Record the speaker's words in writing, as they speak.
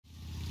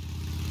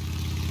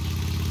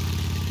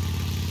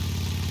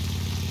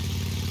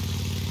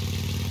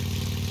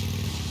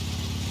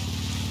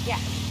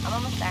I'm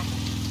almost there.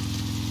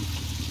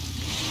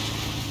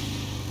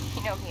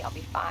 You know me, I'll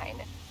be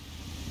fine.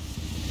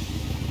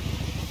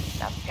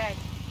 Sounds good.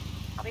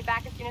 I'll be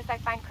back as soon as I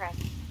find Chris.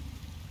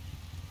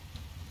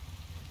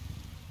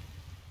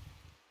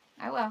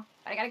 I will,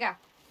 but I gotta go.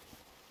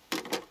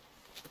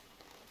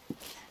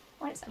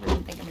 Why does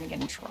everyone think I'm gonna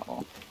get in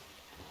trouble?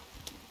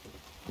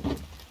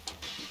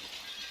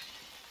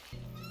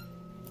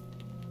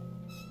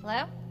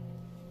 Hello?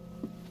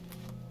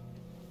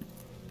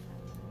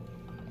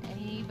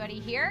 Anybody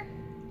here?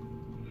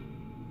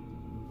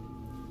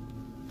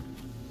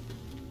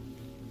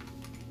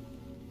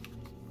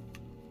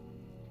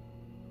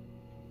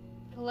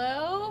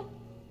 Hello?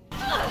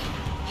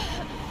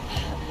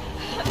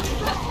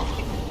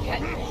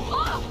 Get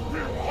off!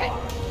 Get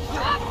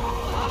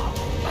off!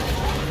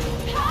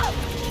 Help!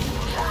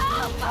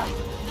 Help!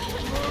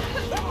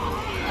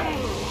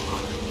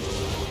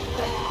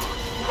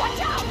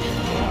 Watch out!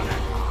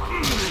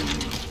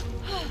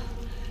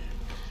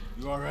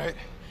 You all right?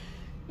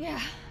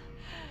 Yeah.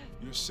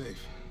 You're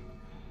safe.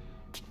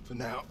 For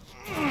now.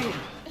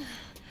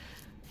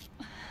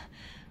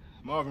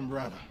 Marvin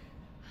Browner.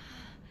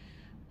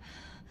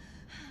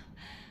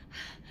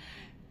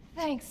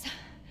 Thanks.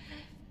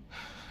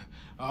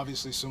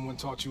 Obviously someone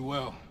taught you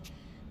well.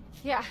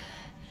 Yeah.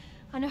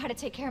 I know how to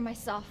take care of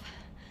myself.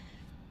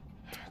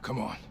 Come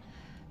on.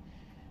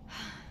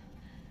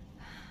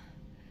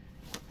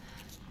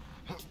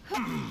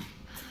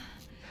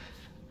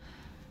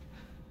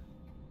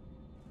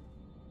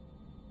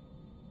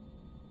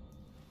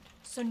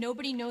 So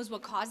nobody knows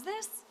what caused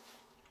this?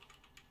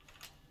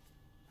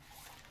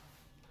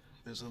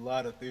 There's a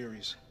lot of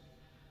theories.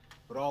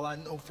 But all I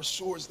know for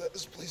sure is that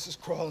this place is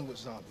crawling with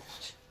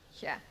zombies.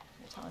 Yeah,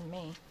 you're telling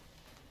me.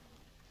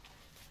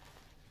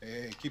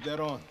 Hey, keep that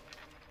on.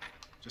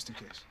 Just in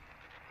case.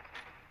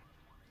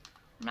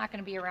 I'm not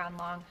gonna be around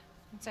long.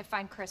 Once I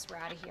find Chris, we're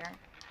out of here.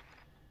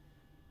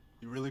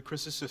 You really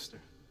Chris's sister?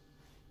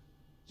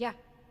 Yeah.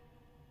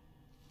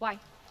 Why?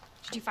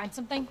 Did you find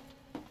something?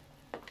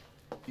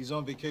 He's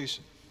on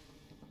vacation.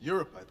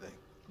 Europe, I think.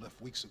 Left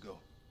weeks ago.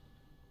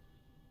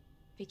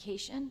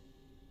 Vacation?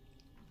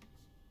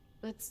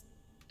 That's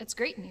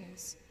great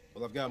news.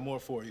 Well, I've got more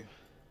for you.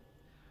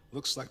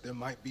 Looks like there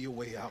might be a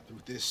way out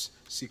through this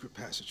secret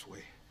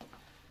passageway.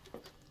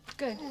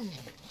 Good.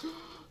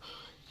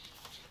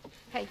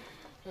 Hey.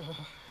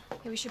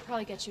 Hey, we should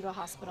probably get you to a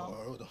hospital.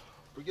 Oh,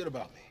 forget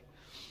about me.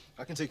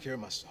 I can take care of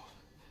myself.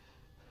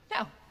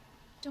 No.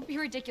 Don't be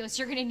ridiculous.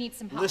 You're gonna need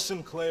some help.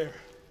 Listen, Claire.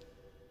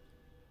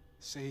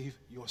 Save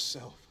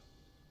yourself.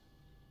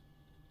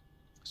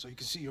 So you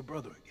can see your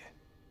brother again.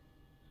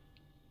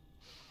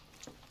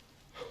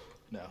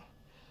 Now,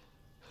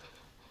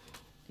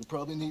 you'll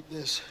probably need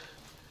this.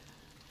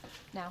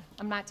 No,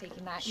 I'm not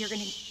taking that. You're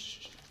gonna...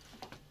 Shh.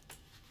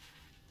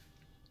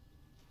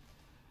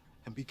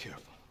 And be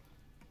careful.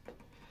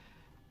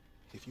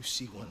 If you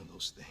see one of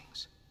those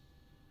things,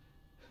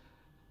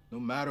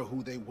 no matter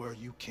who they were,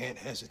 you can't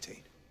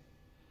hesitate.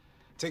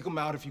 Take them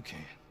out if you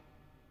can.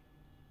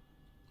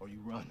 Or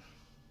you run.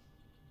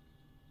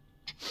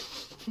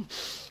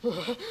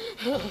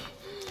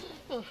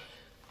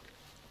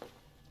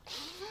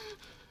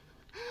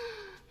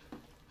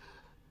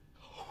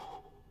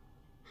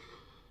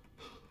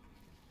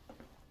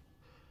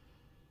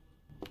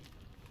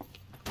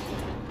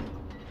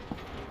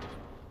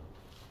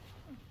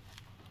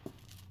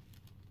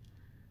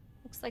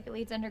 Looks like it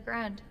leads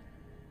underground.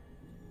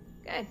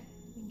 Good.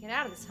 We can get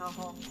out of this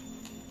hellhole.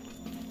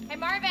 Hey,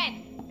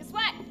 Marvin! Guess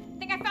what? I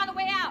think I found the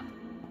way out!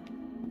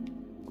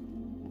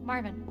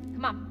 Marvin,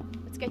 come on.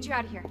 Let's get you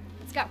out of here.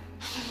 Let's go.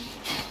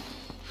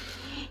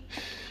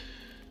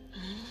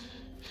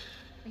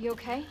 Are you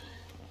okay?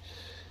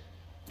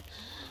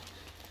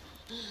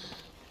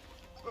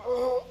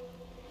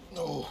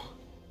 No.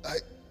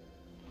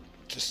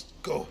 Just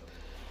go.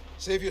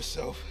 Save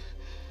yourself.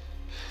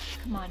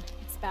 Come on.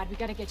 It's bad. We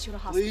gotta get you to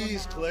hospital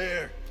Please, now.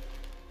 Claire.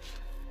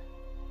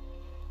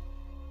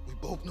 We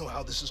both know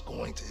how this is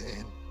going to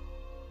end.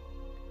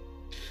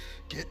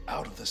 Get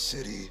out of the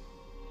city.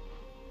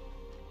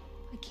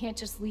 I can't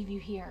just leave you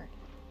here.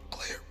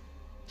 Claire,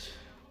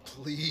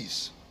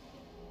 please,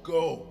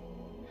 go.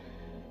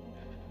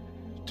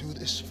 Do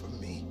this for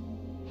me.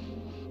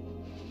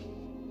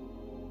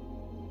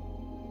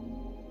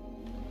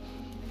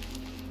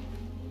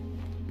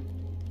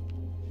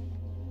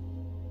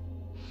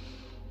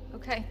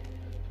 Okay.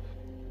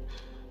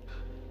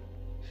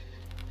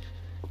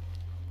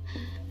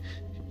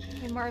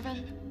 Hey,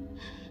 Marvin.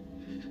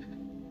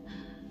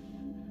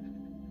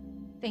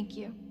 Thank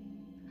you.